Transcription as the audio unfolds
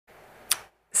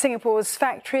Singapore's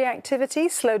factory activity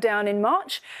slowed down in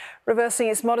March, reversing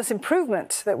its modest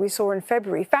improvement that we saw in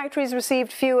February. Factories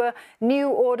received fewer new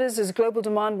orders as global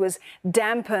demand was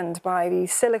dampened by the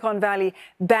Silicon Valley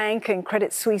Bank and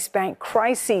Credit Suisse Bank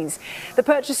crises. The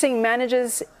Purchasing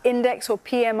Managers Index, or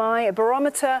PMI, a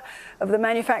barometer of the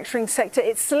manufacturing sector,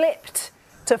 it slipped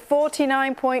to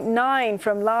 49.9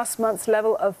 from last month's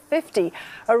level of 50.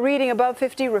 A reading above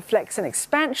 50 reflects an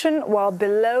expansion, while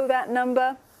below that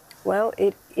number, well,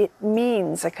 it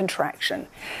means a contraction.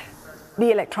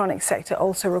 The electronics sector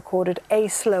also recorded a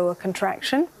slower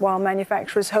contraction, while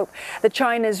manufacturers hope that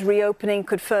China's reopening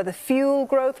could further fuel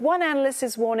growth. One analyst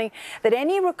is warning that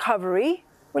any recovery,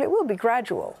 well, it will be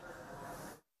gradual.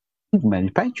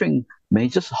 Manufacturing may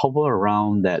just hover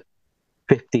around that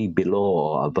 50 below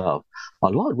or above. A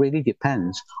lot really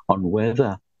depends on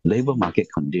whether labor market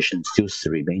conditions still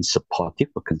remain supportive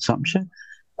for consumption.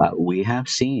 We have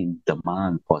seen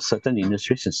demand for certain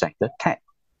industries and sector, tech,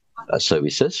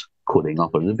 services, cooling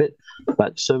off a little bit,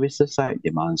 but services side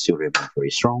demand still remains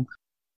very strong.